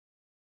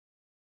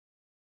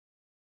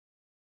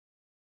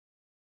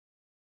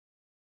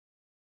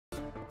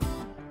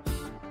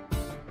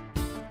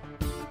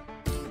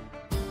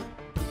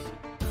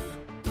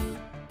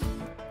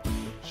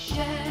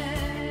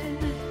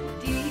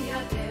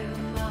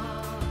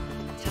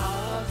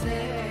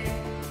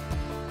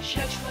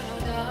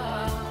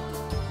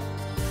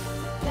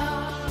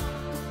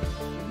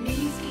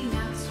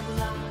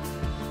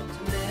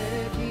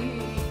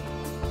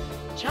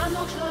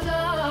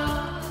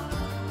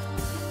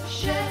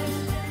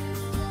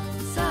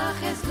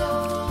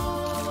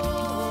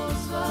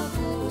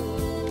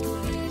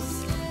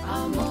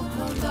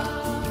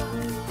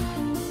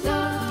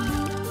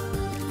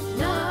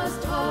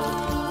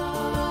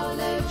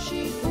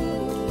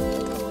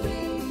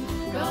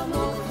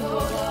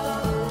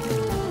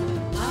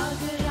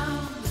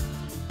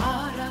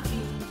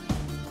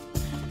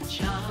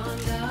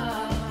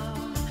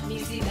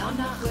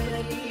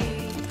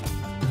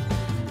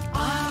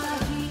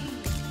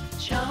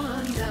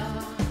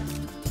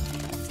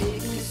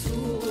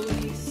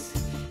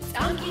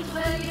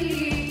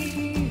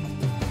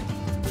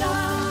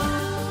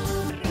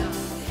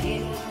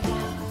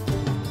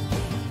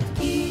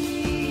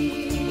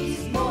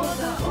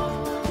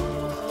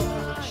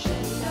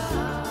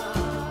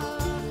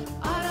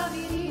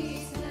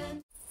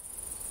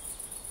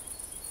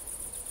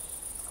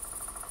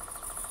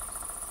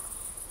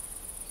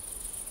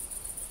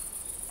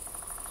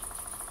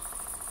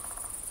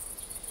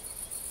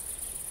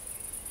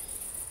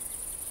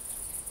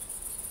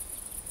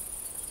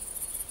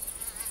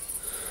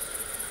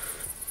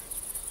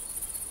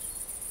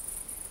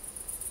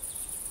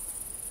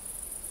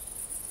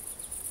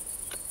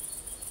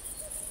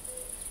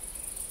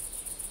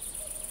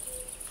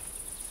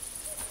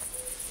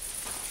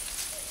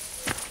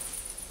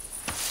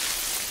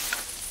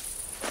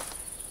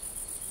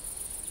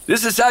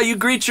This is how you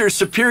greet your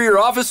superior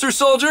officer,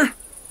 soldier?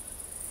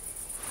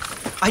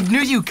 I knew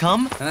you'd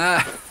come.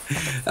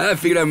 I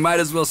figured I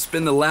might as well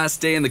spend the last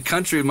day in the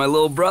country with my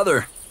little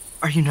brother.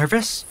 Are you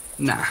nervous?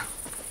 Nah.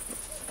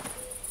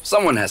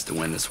 Someone has to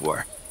win this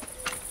war.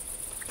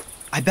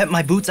 I bet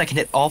my boots I can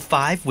hit all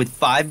 5 with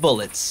 5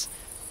 bullets.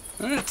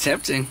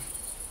 Tempting.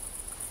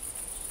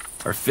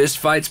 Are fist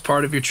fights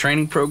part of your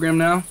training program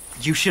now?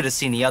 You should have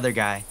seen the other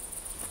guy.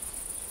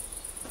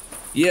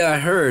 Yeah, I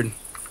heard.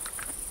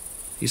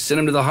 You sent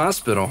him to the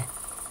hospital.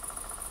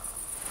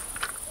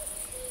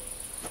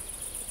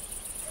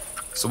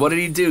 So what did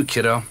he do,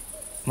 kiddo?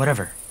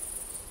 Whatever.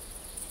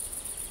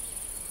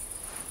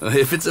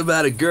 If it's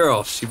about a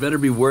girl, she better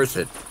be worth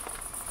it.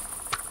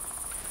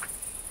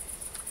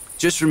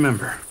 Just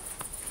remember,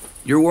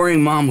 you're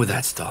worrying Mom with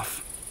that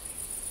stuff.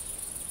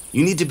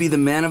 You need to be the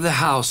man of the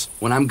house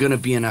when I'm gonna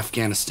be in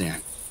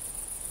Afghanistan.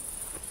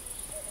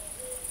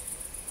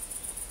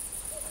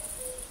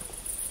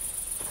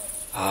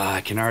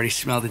 I can already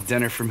smell the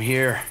dinner from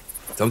here.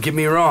 Don't get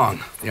me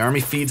wrong, the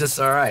Army feeds us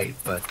all right,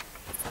 but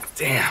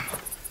damn,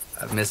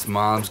 I've missed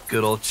Mom's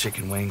good old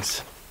chicken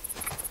wings.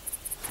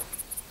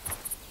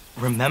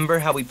 Remember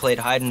how we played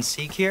hide and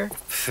seek here?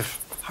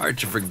 Hard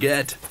to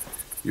forget.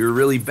 You were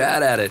really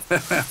bad at it.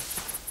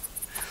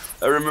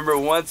 I remember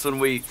once when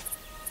we...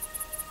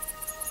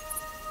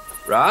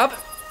 Rob?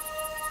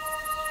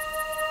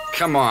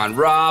 Come on,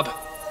 Rob.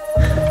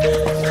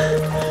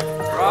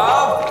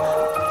 Rob?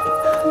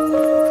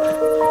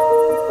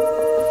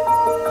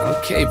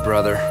 Okay,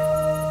 brother.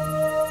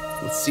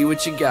 Let's see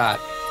what you got.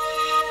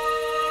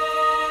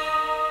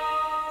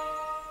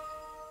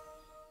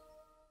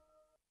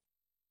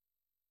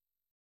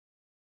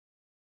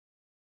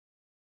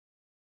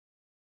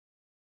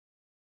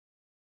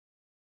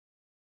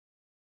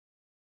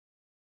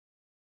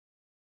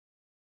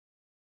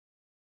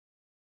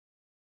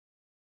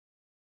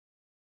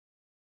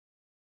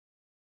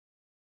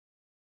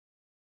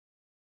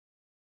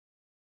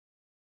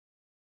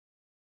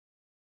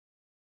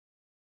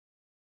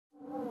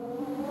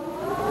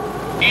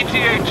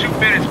 ETA 2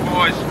 minutes,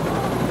 boys.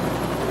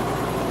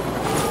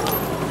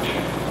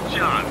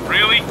 John,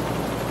 really?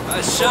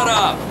 Shut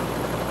up.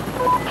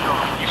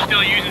 You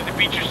still using it to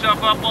beat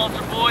yourself up,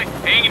 altar boy?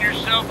 Hanging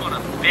yourself on a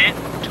bent,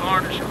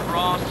 tarnished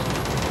cross?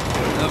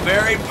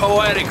 Very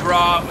poetic,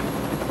 Rob.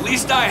 At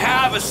least I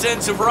have a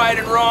sense of right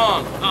and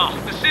wrong.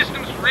 Oh, the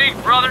system's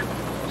rigged, brother.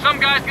 Some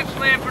guys get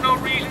slammed for no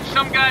reason,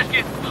 some guys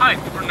get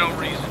hyped for no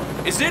reason.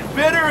 Is it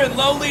bitter and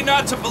lonely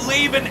not to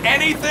believe in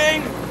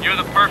anything? You're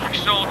the perfect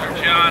soldier,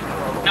 John.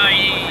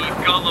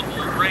 Naive, gullible,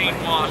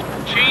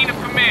 brainwashed, chain of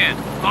command,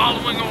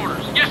 following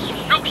orders. Yes,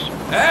 sir, no, sir.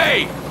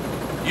 Hey!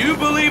 You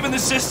believe in the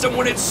system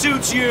when it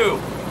suits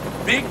you.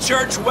 Big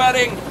church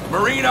wedding,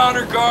 Marine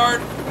Honor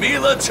Guard,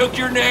 Mila took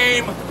your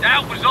name.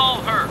 That was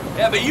all her.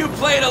 Yeah, but you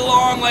played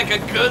along like a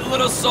good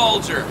little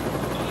soldier.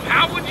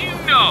 How would you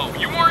know?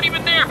 You weren't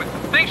even there, but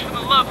thanks for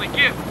the lovely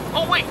gift.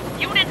 Oh wait,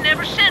 you didn't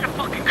ever send a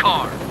fucking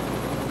card.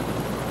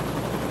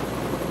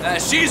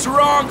 She's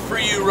wrong for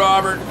you,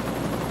 Robert.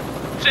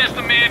 Says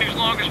the man whose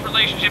longest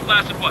relationship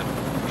lasted, what,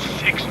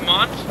 6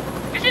 months?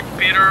 Is it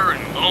bitter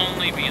and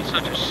lonely being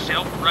such a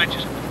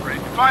self-righteous prick?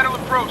 Final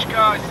approach,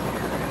 guys.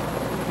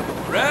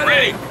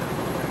 Ready?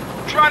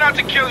 Try not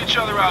to kill each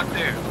other out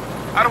there.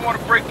 I don't want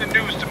to break the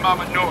news to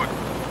Mama North.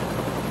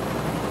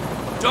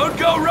 Don't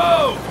go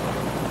rogue!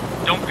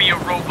 Don't be a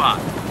robot.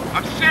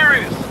 I'm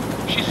serious.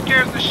 She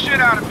scares the shit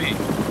out of me.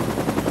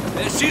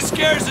 And she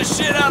scares the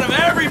shit out of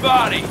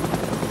everybody!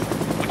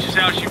 Which is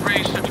how she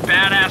raised such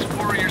badass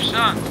warrior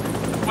sons.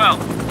 Well,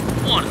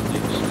 one at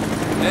least.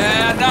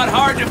 Yeah, not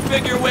hard to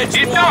figure which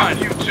Get one. down,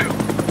 you two.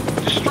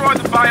 Destroy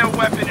the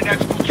bioweapon and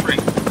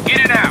exfiltrate.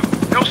 In and out.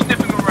 No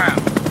sniffing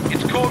around.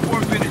 It's Cold War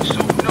vintage,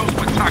 so who knows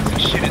what toxic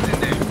shit is in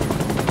there.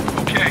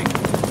 Okay.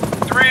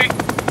 3,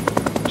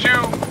 2,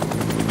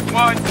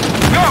 1,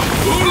 go!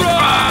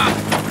 Hoorah!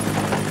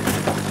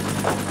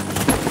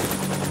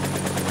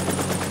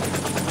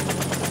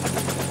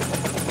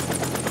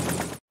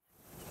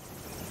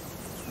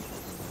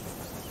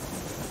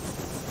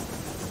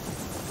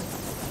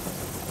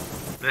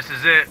 This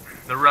is it.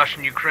 The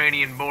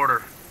Russian-Ukrainian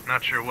border.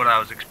 Not sure what I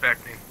was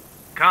expecting.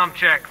 Comm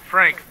check.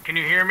 Frank, can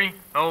you hear me?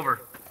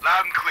 Over.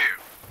 Loud and clear.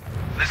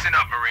 Listen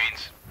up,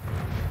 Marines.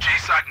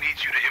 JSOC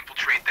needs you to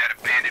infiltrate that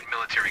abandoned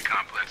military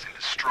complex and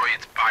destroy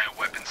its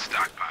bioweapons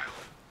stockpile.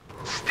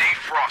 Stay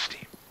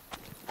frosty.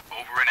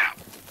 Over and out.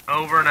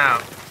 Over and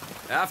out.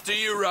 After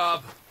you,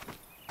 Rob.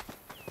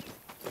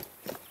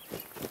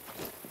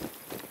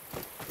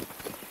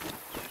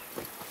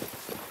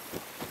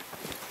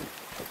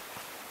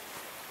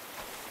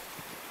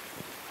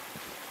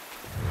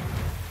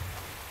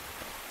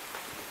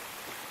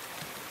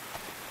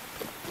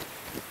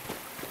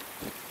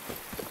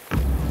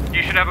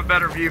 You should have a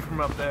better view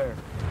from up there.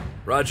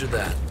 Roger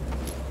that.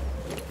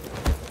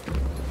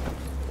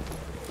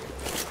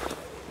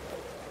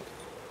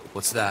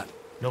 What's that?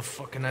 No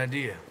fucking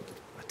idea.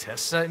 A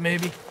test site,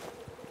 maybe?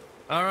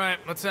 Alright,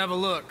 let's have a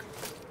look.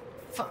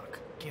 Fuck,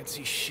 can't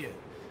see shit.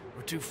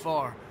 We're too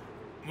far.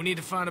 We need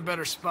to find a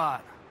better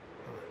spot.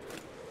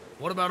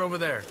 What about over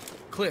there?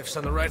 Cliffs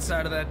on the right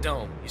side of that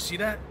dome. You see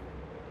that?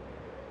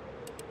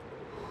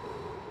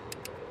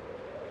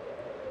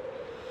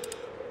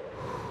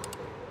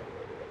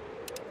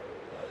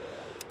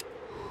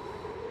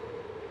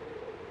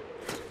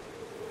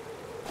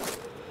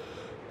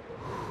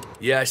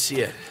 Yeah, I see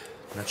it.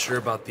 Not sure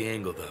about the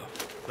angle, though.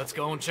 Let's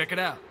go and check it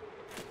out.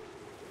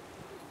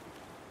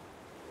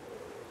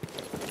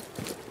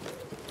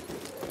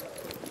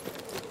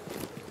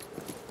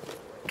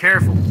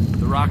 Careful,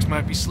 the rocks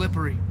might be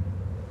slippery.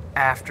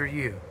 After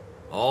you.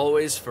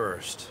 Always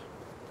first.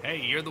 Hey,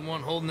 you're the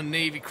one holding the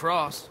Navy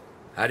cross.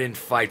 I didn't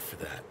fight for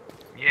that.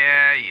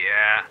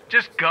 Yeah.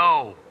 Just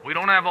go. We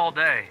don't have all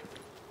day.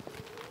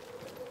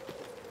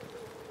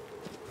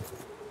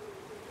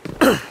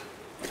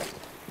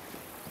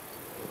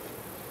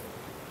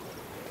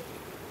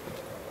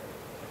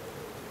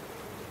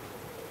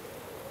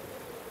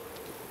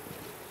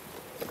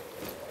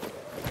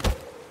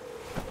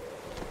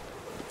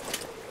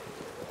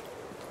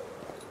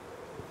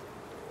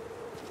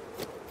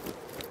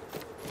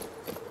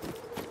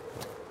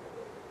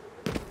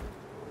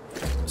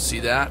 See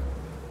that?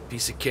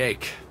 Piece of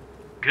cake.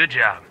 Good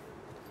job.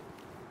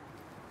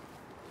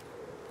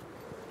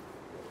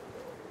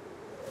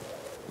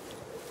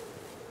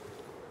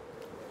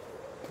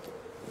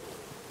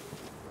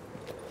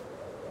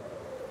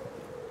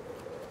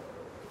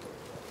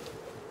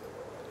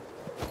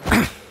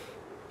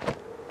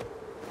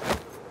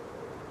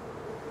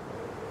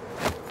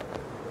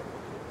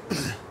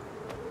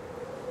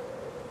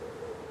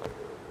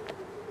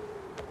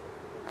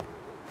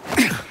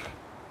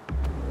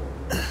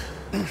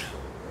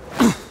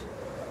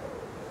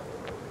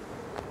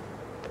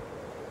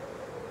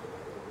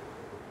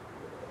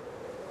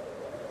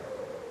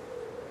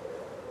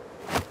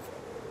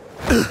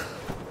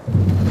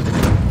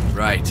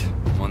 Right.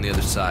 I'm on the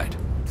other side.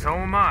 So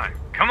am I.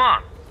 Come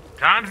on.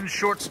 Time's in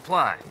short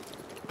supply.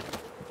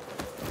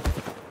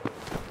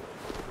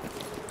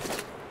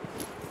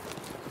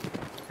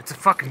 It's a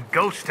fucking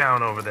ghost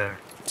town over there.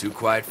 Too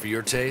quiet for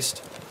your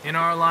taste? In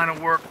our line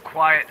of work,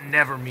 quiet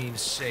never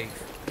means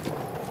safe.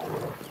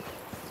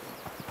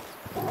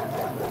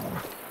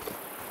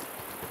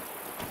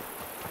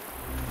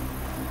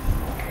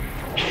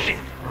 Shit,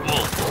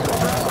 wolves.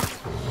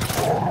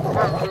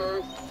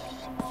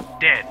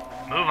 Dead.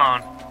 Move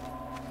on.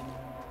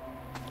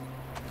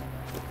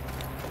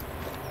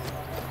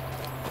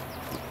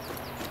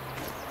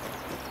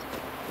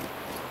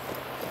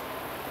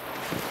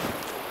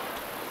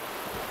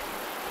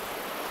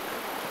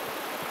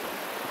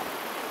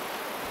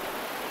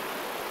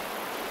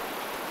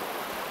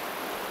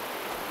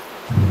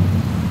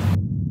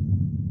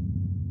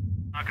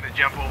 Not gonna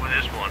jump over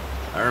this one.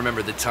 I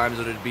remember the times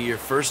when it'd be your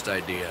first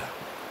idea.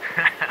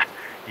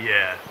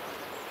 Yeah.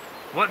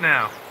 What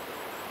now?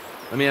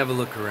 Let me have a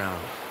look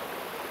around.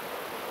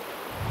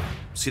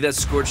 See that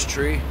scorched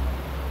tree?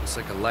 Looks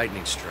like a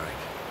lightning strike.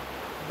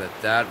 I bet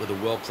that, with a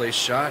well-placed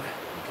shot,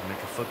 we can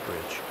make a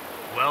footbridge.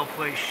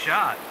 Well-placed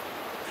shot.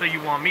 So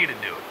you want me to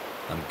do it?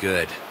 I'm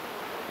good.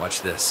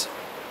 Watch this.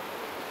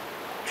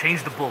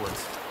 Change the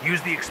bullets.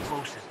 Use the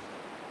explosive.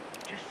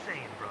 Just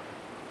saying, brother.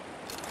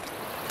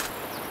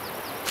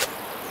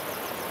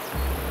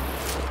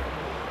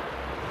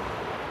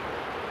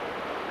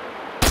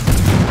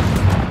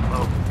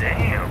 Oh,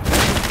 damn.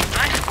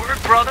 Nice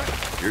work, brother?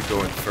 You're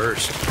going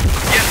first.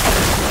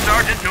 Yes,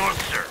 Sergeant North,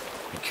 sir.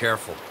 Be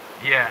careful.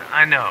 Yeah,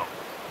 I know.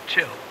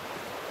 Chill.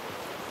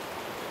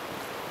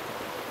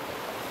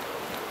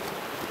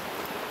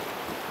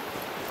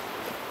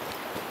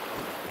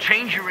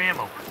 Change your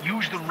ammo.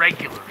 Use the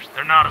regulars.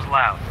 They're not as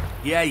loud.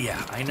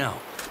 Yeah, I know.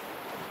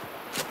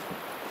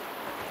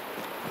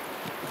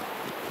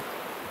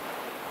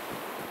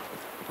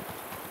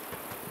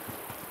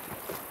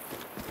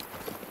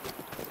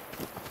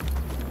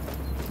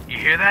 You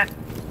hear that?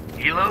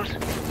 Helos?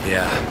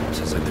 Yeah,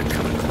 sounds like they're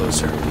coming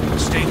closer.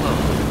 Stay low.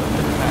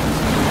 Let them pass.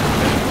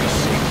 Better be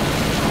safe.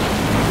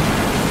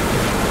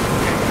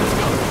 Okay, let's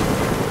go.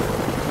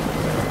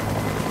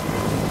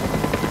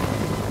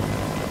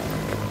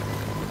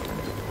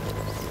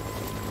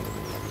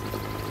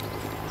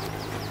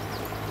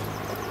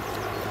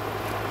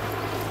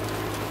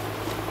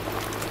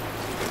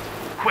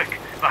 Quick,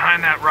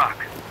 behind that rock.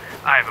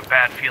 I have a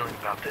bad feeling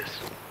about this.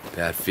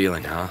 Bad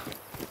feeling, huh?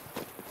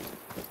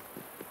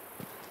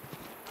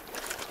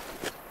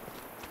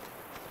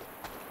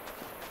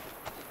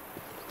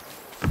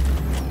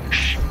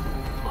 Shh.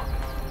 Look.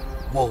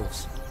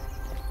 Wolves.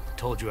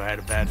 Told you I had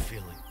a bad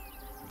feeling.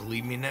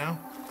 Believe me now?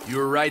 You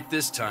were right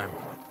this time.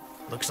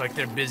 Looks like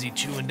they're busy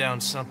chewing down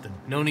something.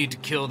 No need to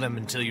kill them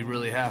until you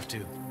really have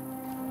to.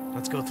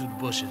 Let's go through the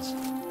bushes.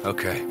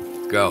 Okay,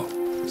 go.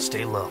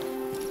 Stay low.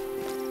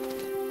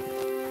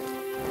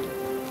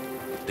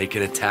 They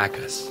could attack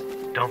us.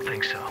 Don't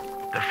think so.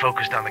 They're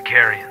focused on the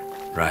carrion.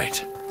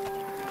 Right.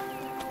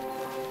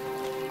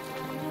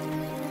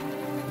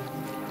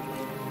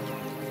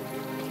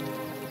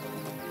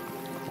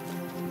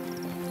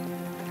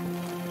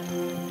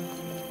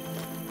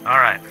 All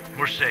right,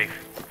 we're safe.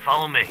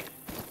 Follow me.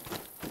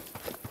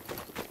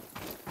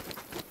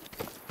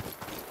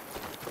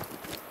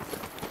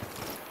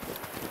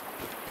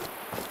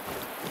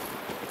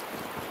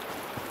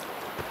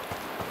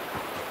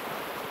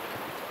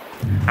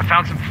 I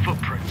found some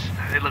footprints.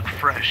 They look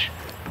fresh.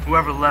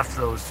 Whoever left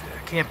those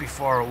can't be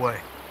far away.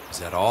 Is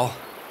that all?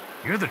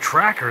 You're the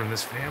tracker in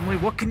this family.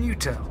 What can you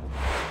tell?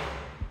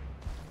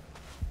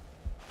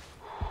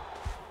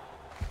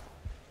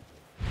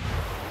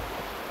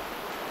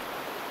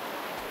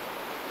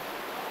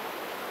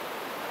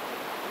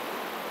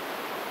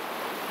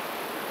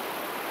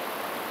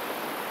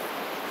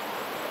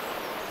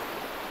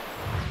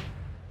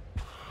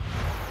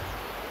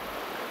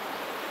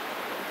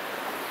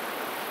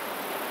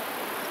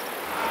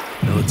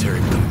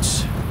 Military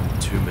boots.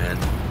 2 men.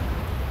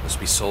 Must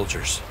be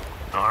soldiers.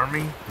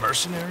 Army?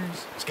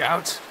 Mercenaries?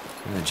 Scouts?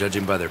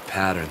 Judging by their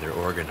pattern, they're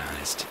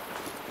organized.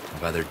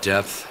 And by their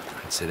depth,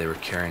 I'd say they were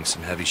carrying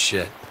some heavy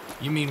shit.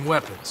 You mean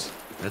weapons?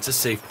 That's a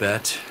safe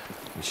bet.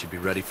 We should be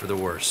ready for the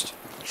worst.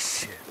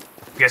 Shit.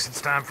 Guess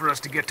it's time for us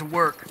to get to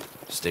work.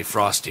 Stay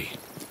frosty.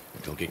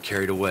 Don't get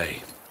carried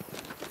away.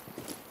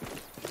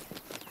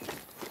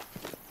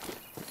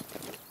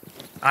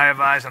 I have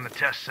eyes on the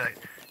test site.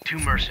 2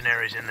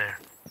 mercenaries in there.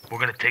 We're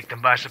gonna take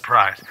them by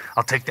surprise.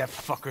 I'll take that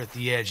fucker at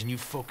the edge and you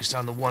focus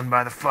on the one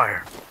by the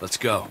fire. Let's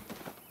go.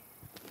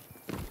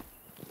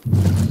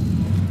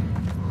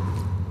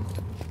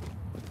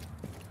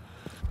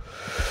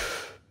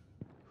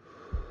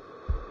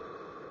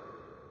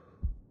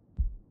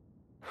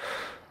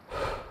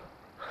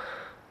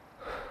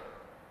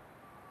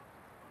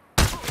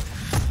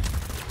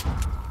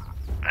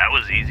 That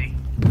was easy.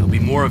 There'll be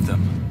more of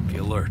them. Be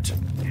alert.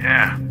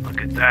 Yeah, look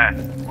at that.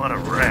 What a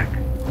wreck.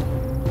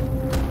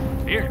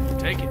 Here,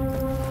 take it.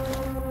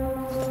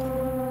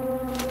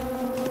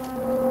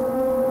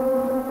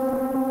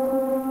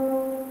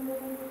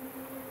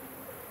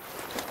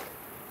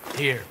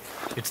 Here,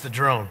 it's the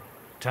drone.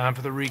 Time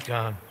for the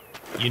recon.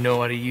 You know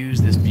how to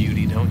use this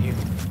beauty, don't you?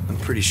 I'm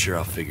pretty sure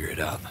I'll figure it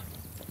out.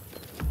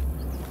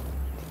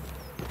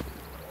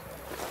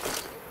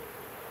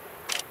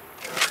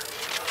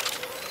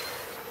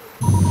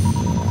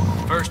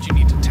 First, you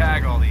need to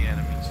tag all the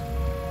enemies.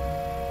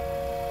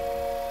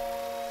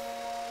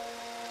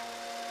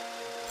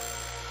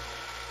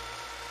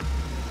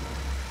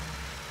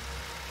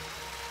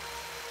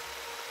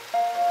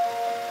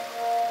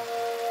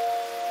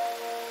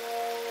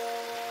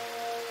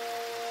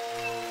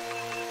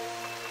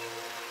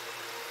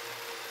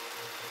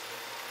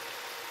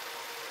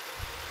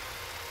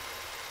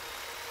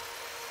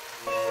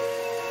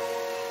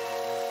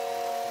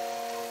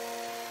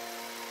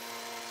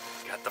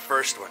 Got the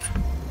first one.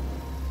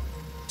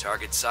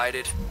 Target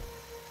sighted.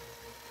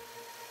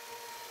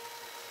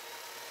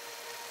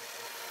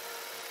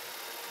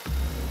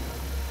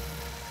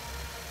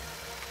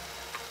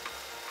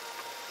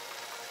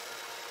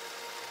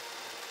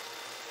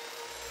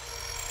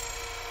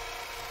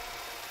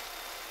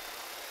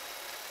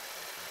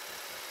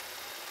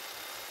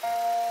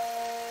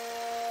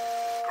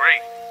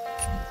 Great.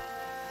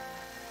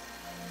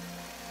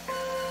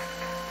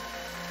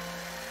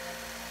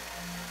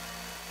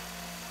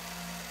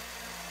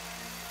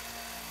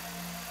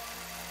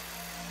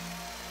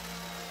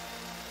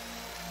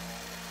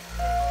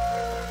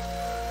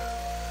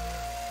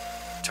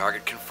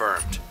 Target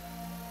confirmed.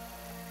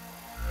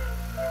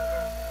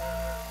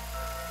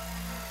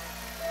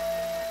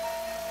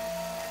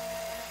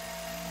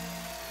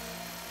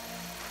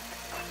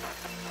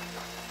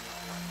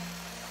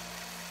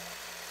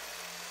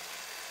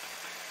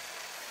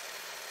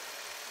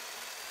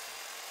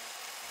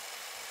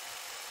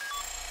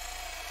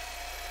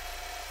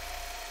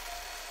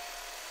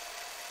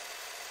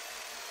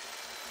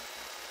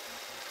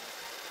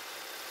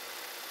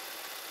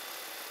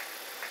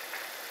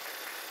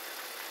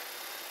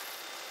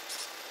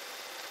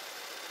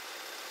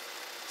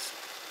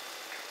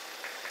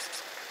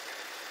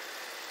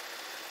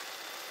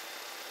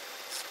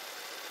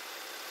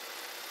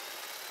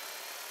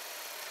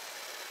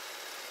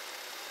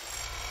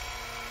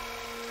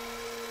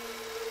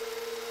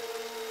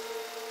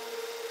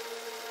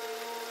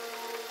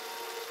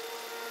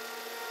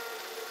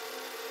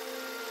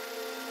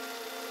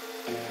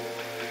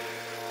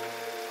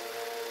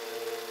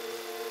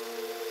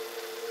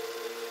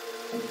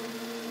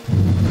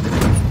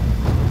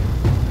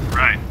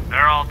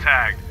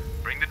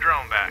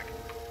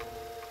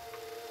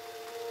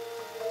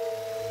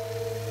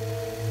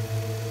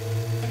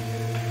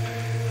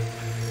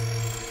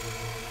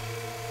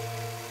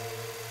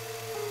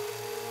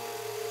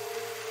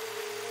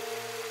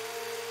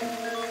 This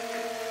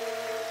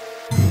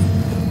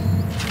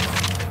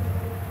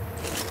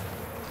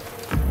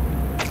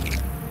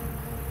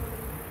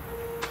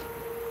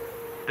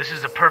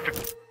is a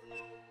perfect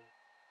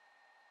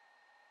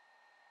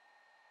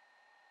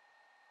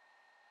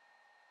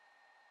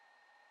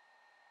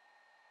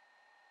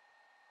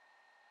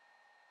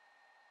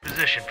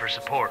position for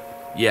support.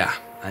 Yeah,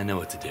 I know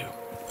what to do.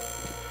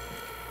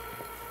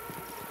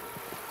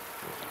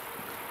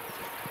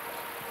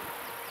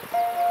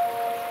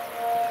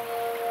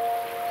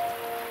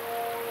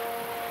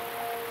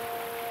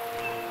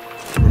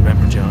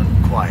 Remember, John,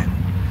 quiet.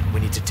 We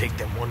need to take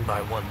them one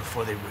by one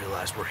before they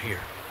realize we're here.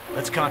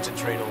 Let's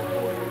concentrate, old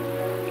boy.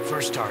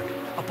 First target,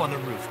 up on the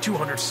roof,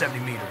 270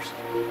 meters.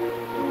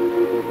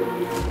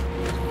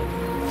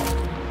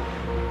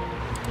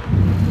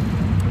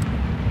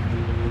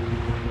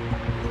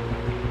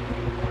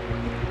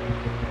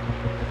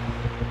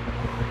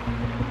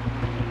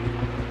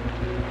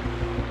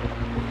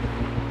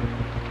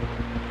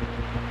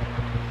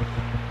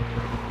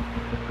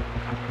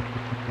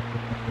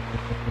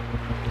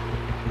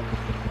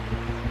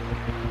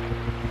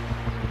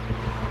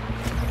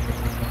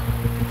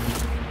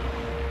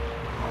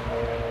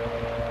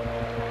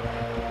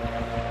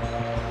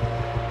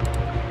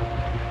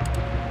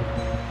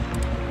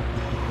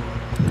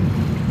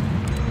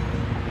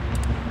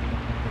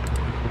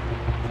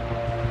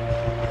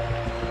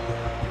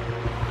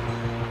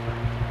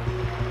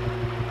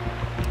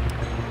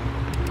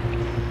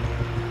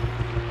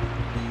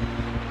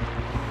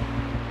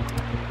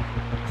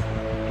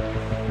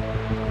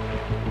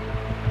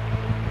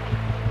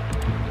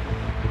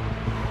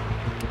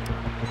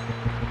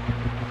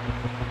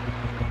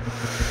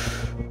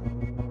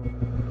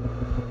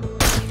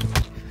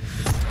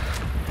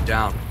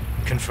 Down.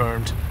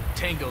 Confirmed.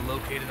 Tango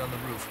located on the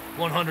roof,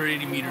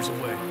 180 meters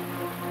away.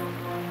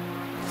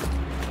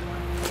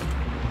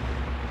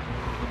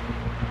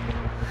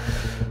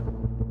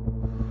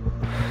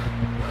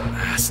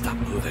 Stop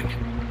moving.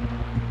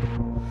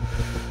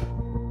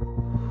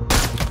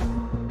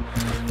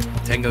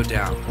 Tango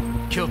down.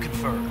 Kill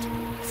confirmed.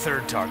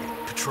 Third target,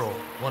 patrol,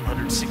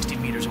 160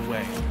 meters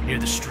away, near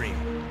the stream.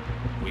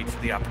 Wait for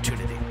the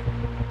opportunity.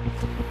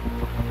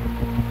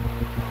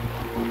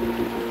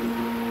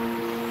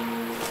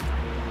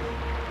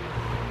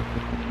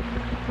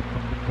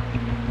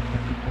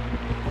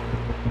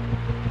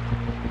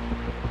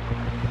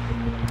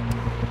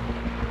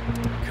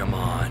 Come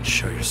on,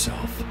 show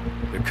yourself.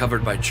 They're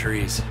covered by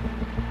trees.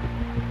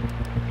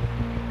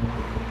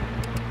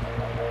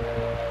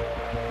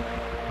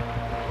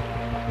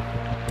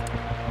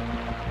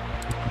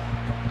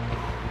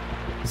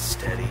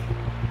 Steady.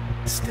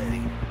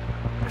 Steady.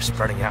 They're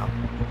spreading out.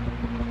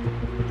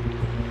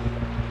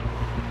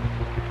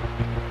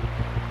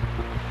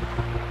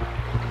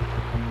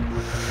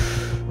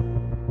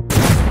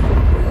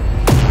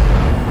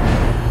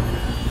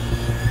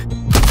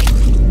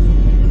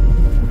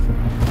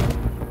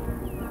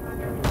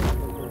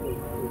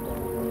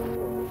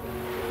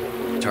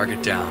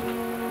 Target down.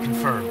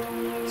 Confirmed.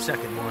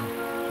 Second one,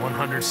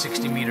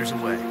 160 meters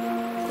away.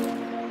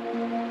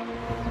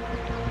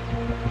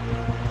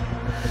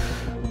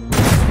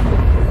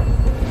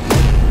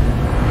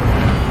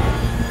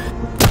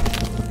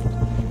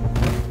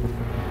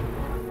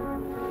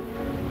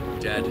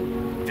 Dead.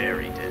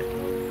 Very dead.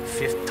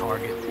 Fifth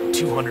target,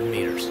 200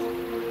 meters.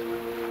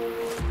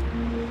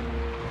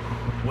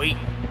 Wait.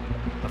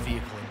 A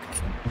vehicle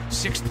incoming.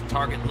 Sixth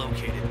target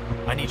located.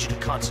 I need you to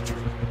concentrate.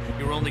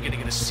 You're only gonna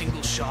get a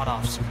single shot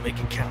off, so make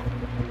it count.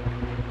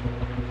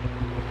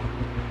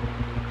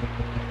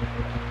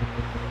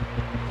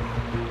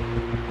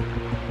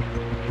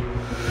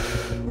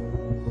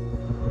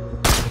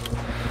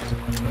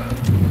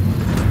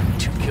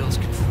 Two kills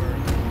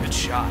confirmed. Good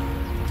shot.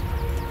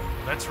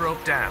 Let's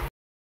rope down.